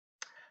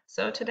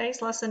So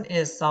today's lesson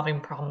is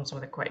solving problems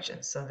with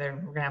equations. So we're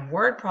going to have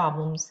word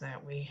problems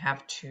that we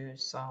have to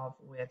solve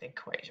with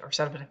equation, or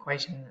set up an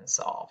equation and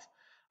solve.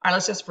 All right,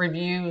 let's just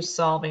review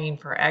solving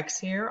for x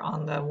here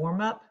on the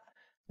warm-up.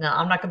 Now,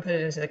 I'm not going to put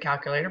it into the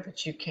calculator,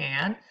 but you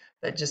can.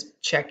 But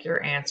just check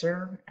your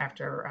answer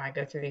after I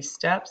go through these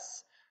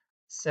steps.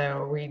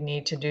 So we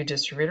need to do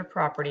distributive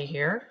property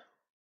here.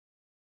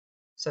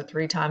 So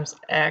 3 times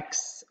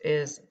x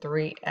is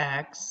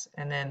 3x,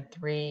 and then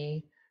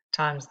 3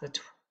 times the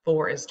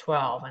 4 is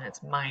 12, and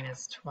it's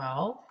minus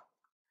 12.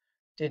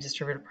 Do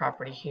distributive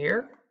property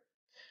here.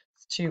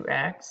 It's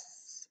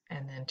 2x,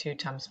 and then 2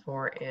 times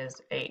 4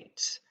 is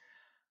 8.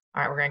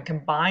 All right, we're going to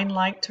combine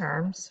like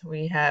terms.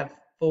 We have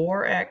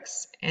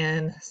 4x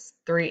and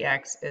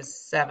 3x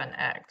is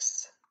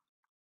 7x.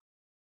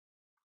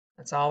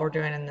 That's all we're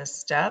doing in this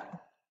step.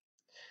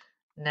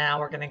 Now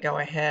we're going to go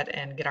ahead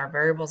and get our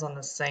variables on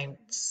the same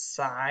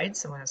side.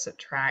 So I'm going to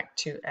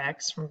subtract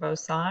 2x from both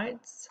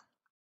sides.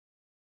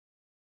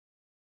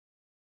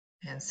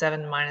 And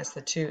 7 minus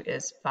the 2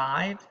 is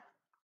 5x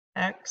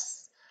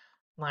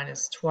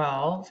minus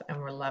 12.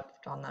 And we're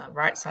left on the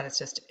right side, it's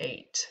just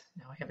 8.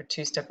 Now we have a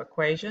two-step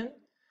equation.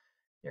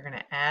 You're going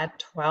to add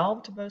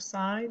 12 to both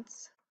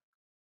sides.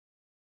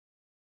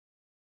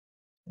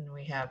 And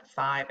we have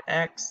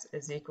 5x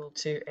is equal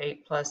to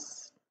 8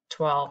 plus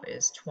 12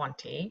 is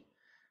 20.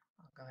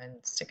 I'll go ahead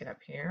and stick it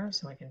up here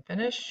so we can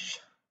finish.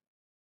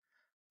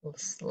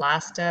 This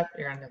last step,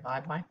 you're going to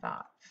divide by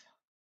 5.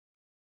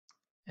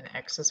 And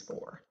x is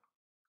 4.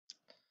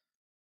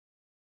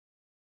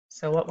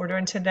 So what we're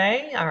doing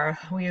today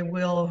we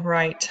will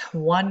write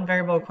one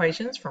variable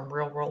equations from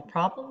real-world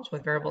problems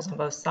with variables on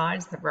both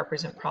sides that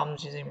represent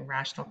problems using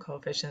rational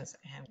coefficients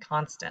and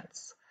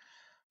constants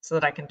so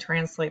that I can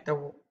translate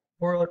the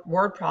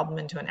word problem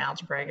into an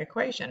algebraic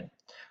equation.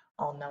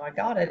 I'll know I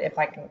got it if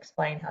I can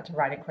explain how to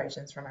write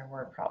equations from a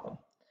word problem.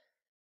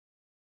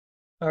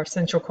 Our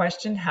central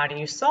question, how do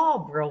you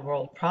solve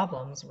real-world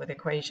problems with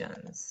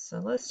equations?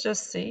 So let's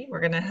just see. We're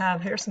going to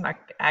have, here's some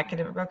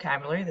academic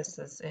vocabulary. This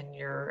is in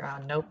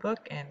your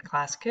notebook and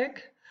ClassKick.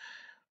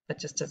 But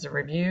just as a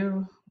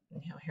review,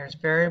 here's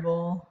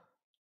variable.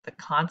 The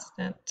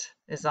constant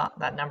is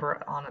that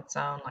number on its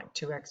own, like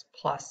 2x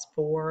plus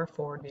 4.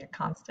 4 would be a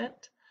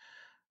constant.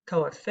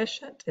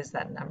 Coefficient is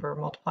that number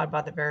multiplied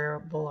by the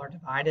variable or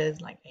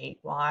divided, like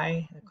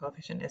 8y. The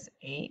coefficient is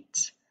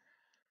 8.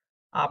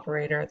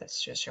 Operator,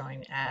 that's just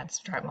showing add,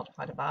 subtract,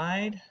 multiply,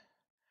 divide.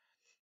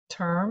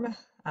 Term,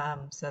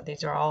 so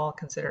these are all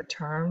considered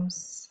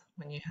terms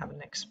when you have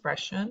an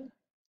expression.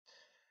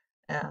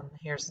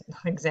 Here's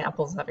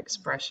examples of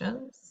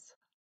expressions.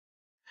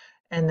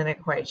 And then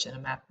equation, a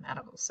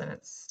mathematical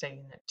sentence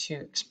stating that two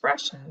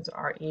expressions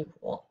are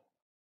equal.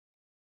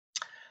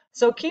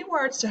 So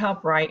keywords to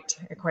help write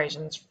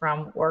equations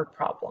from word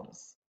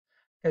problems,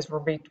 because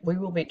we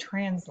will be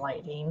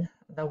translating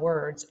the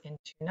words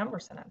into number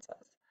sentences.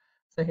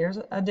 So here's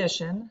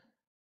addition,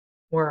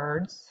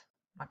 words.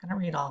 I'm not going to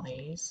read all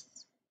these.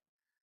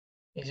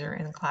 These are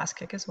in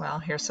ClassKick as well.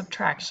 Here's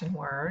subtraction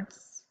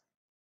words.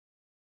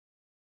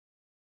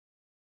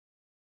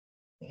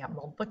 We got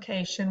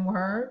multiplication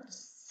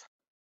words.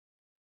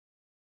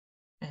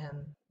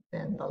 And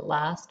then the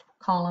last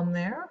column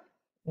there,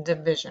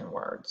 division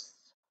words.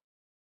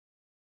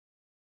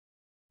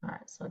 All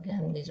right, so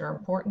again, these are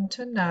important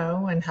to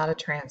know and how to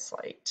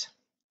translate.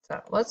 So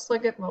let's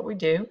look at what we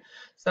do.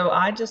 So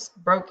I just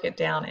broke it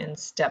down in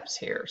steps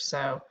here.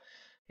 So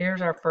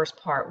here's our first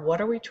part. What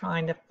are we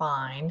trying to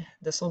find?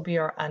 This will be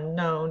our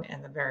unknown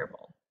and the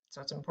variable. So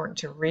it's important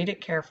to read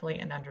it carefully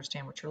and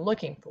understand what you're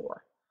looking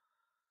for.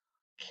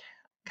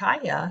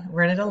 Kaya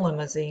rented a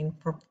limousine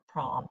for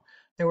prom.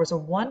 There was a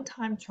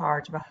one-time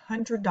charge of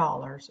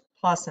 $100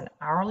 plus an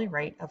hourly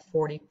rate of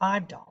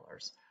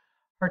 $45.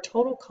 Her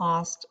total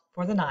cost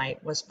for the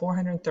night was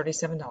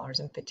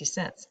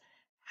 $437.50.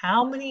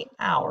 How many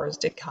hours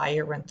did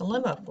Kaya rent the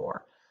limo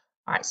for?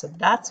 All right, so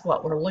that's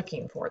what we're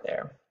looking for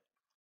there.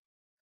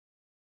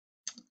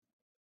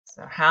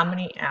 So how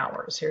many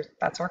hours?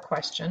 That's our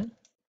question.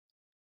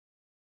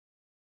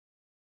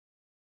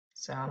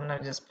 So I'm going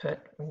to just put,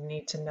 we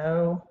need to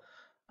know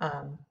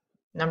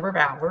number of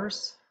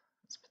hours.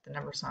 Let's put the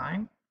number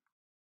sign.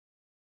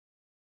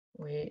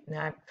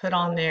 Now I put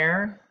on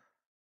there,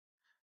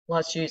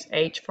 let's use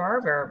H for our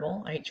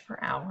variable, H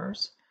for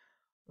hours.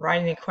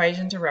 Write an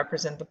equation to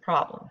represent the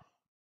problem.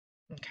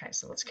 Okay,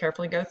 so let's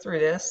carefully go through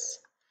this.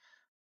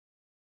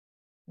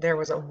 There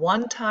was a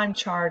one-time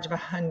charge of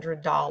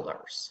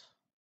 $100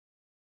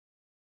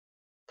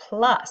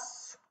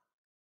 plus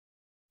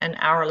an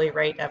hourly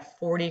rate of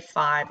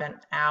 $45 an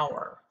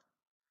hour.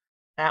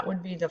 That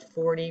would be the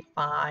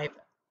 45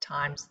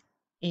 times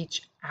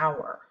each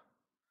hour.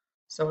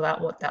 So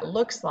what that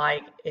looks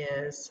like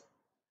is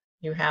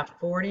you have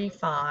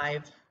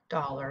 $45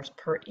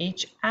 per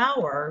each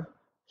hour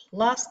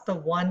plus the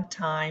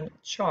one-time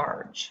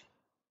charge.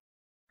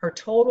 Her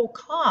total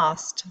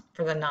cost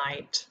for the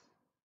night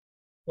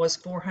was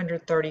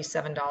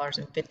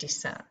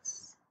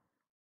 $437.50.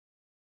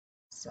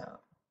 So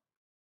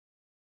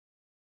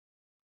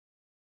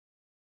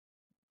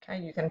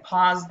Okay, you can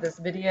pause this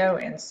video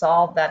and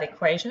solve that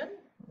equation.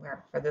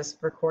 For this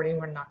recording,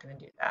 we're not going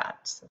to do that.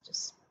 So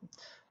just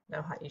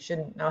know how you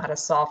should know how to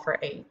solve for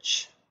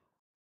H.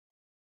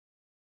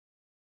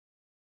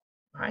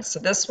 All right, so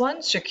this one,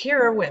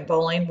 Shakira went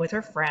bowling with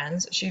her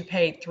friends. She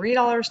paid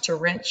 $3 to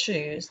rent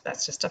shoes.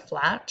 That's just a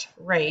flat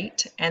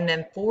rate, and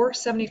then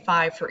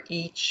 $4.75 for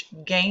each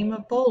game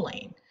of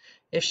bowling.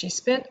 If she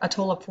spent a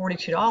total of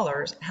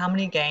 $42, how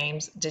many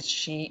games did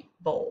she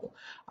bowl?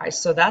 All right,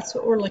 so that's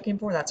what we're looking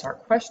for. That's our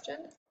question.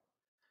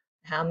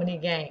 How many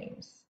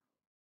games?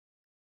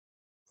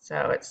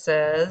 So it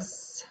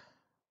says,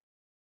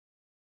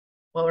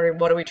 what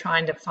are we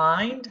trying to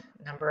find?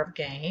 Number of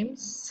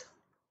games.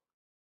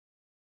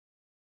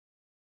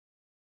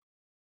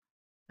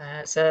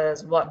 It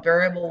says, what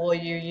variable will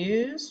you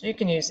use? You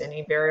can use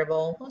any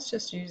variable. Let's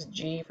just use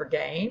G for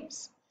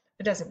games.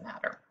 It doesn't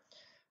matter.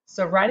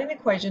 So write an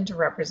equation to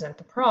represent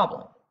the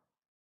problem.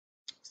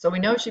 So we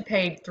know she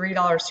paid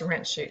 $3 to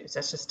rent shoes.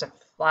 That's just a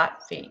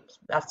flat fee.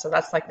 So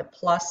that's like the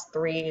plus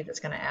 3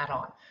 that's going to add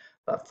on.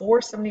 But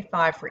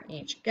 $4.75 for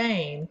each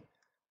game,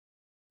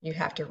 you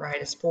have to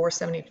write as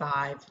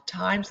 $4.75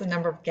 times the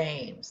number of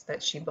games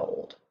that she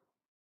bowled.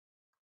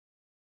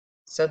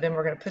 So then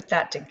we're going to put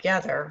that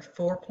together,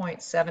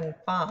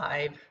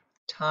 4.75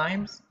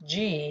 times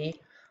G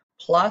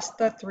plus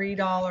the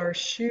 $3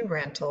 shoe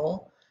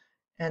rental,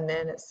 and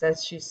then it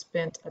says she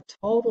spent a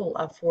total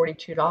of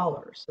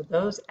 $42. So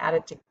those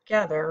added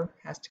together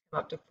has to come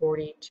up to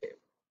 42.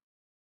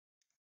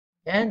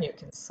 Then you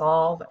can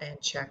solve and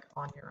check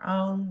on your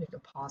own. You can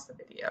pause the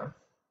video.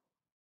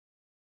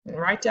 And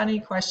write down any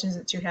questions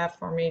that you have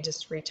for me,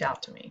 just reach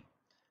out to me.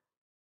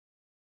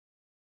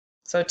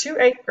 So 2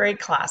 8th grade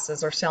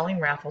classes are selling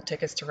raffle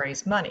tickets to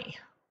raise money.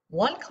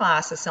 One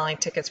class is selling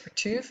tickets for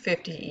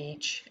 $250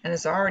 each and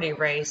has already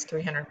raised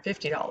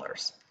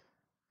 $350.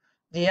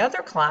 The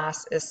other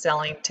class is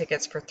selling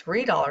tickets for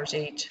 $3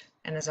 each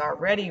and has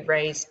already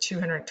raised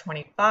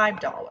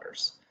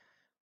 $225.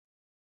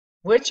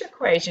 Which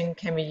equation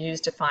can be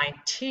used to find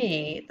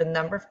T, the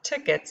number of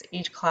tickets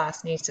each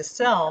class needs to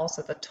sell,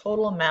 so the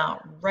total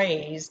amount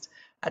raised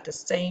at the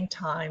same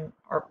time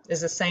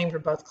is the same for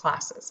both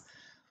classes?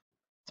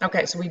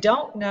 Okay, so we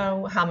don't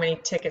know how many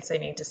tickets they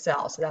need to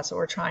sell, so that's what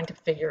we're trying to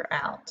figure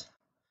out.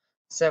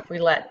 So if we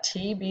let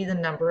T be the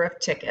number of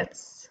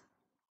tickets,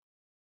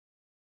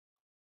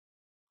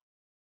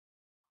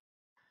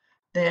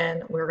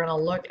 then we're going to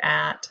look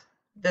at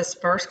this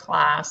first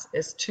class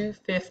is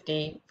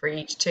 $250 for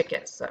each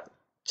ticket, so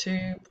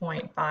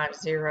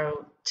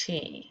 2.50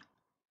 T.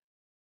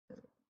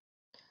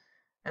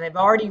 And they've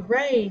already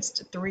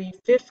raised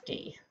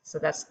 $350, so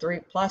that's 3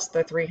 plus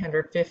the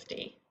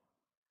 $350.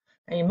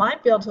 And you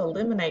might be able to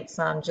eliminate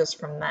some just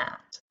from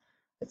that.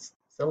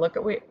 So look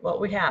at what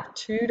we have,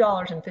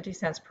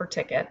 $2.50 per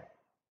ticket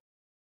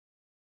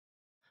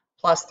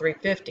plus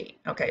 $350.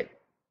 Okay,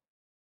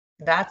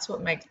 that's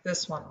what makes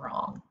this one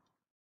wrong.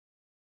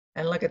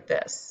 And look at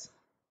this.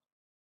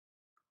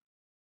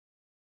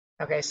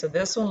 Okay, so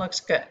this one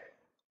looks good.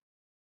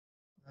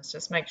 Let's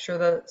just make sure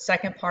the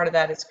second part of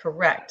that is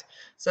correct.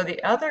 So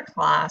the other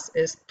class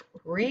is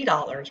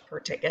 $3 per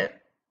ticket.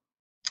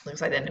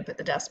 Looks like they didn't put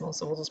the decimal,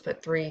 so we'll just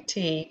put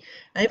 3T.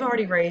 They've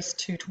already raised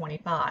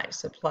 $225,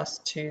 so plus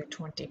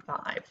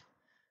 $225.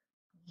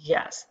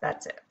 Yes,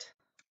 that's it.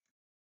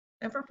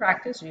 And for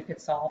practice, you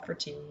could solve for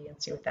T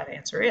and see what that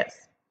answer is.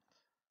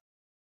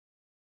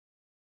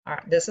 All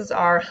right, this is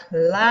our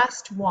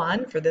last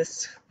one for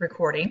this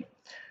recording.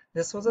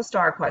 This was a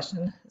star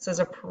question. It says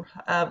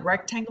a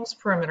rectangle's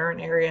perimeter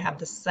and area have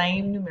the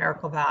same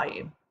numerical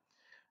value.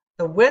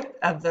 The width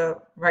of the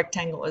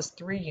rectangle is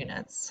 3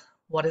 units.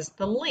 What is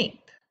the length?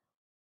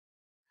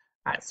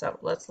 All right, so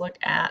let's look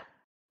at,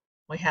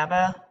 we have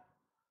a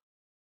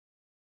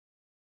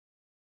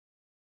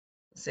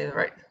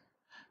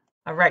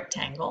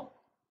rectangle,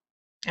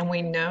 and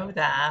we know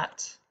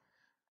that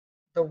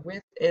the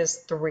width is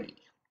 3.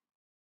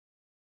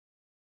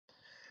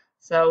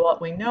 So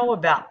what we know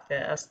about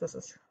this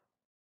is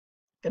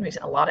going to be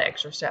a lot of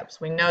extra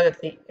steps. We know that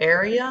the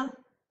area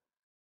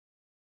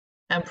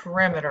and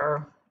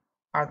perimeter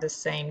are the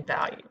same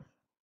value.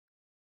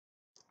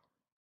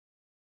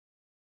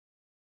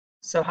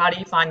 So how do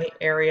you find the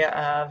area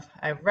of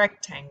a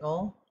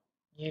rectangle?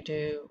 You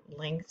do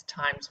length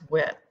times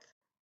width.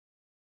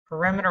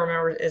 Perimeter,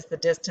 remember, is the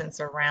distance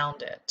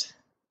around it.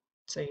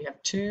 So you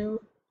have 2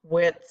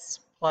 widths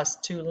plus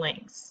 2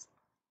 lengths.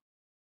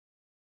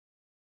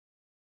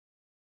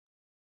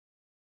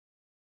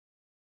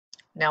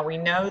 Now we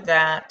know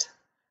that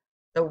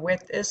the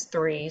width is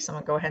 3, so I'm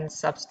going to go ahead and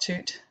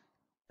substitute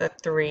the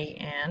 3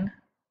 in.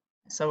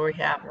 So we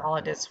have, all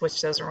I did is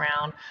switch those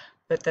around,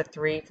 put the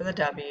 3 for the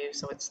W,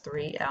 so it's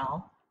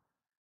 3L.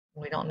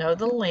 We don't know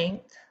the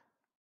length.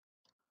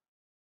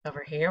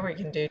 Over here we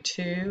can do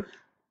 2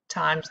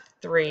 times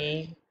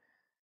 3,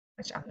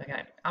 which I'm gonna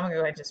go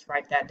ahead and just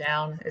write that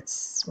down.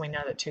 We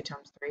know that 2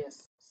 times 3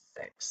 is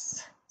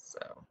 6. So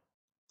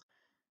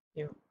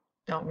you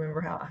don't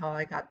remember how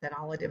I got that.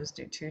 All I did was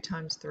do 2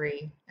 times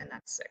 3, and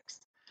that's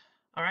 6.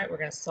 All right, we're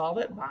going to solve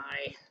it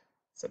by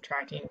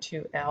Subtracting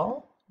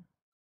 2L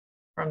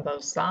from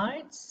both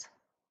sides.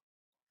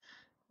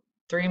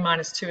 3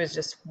 minus 2 is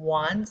just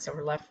 1, so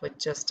we're left with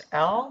just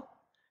L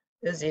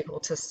is equal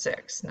to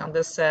 6. Now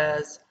this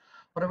says,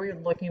 what are we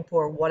looking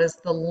for? What is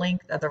the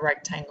length of the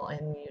rectangle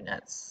in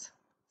units?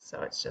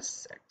 So it's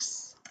just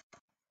 6.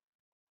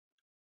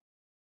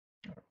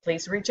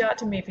 Please reach out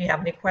to me if you have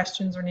any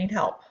questions or need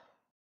help.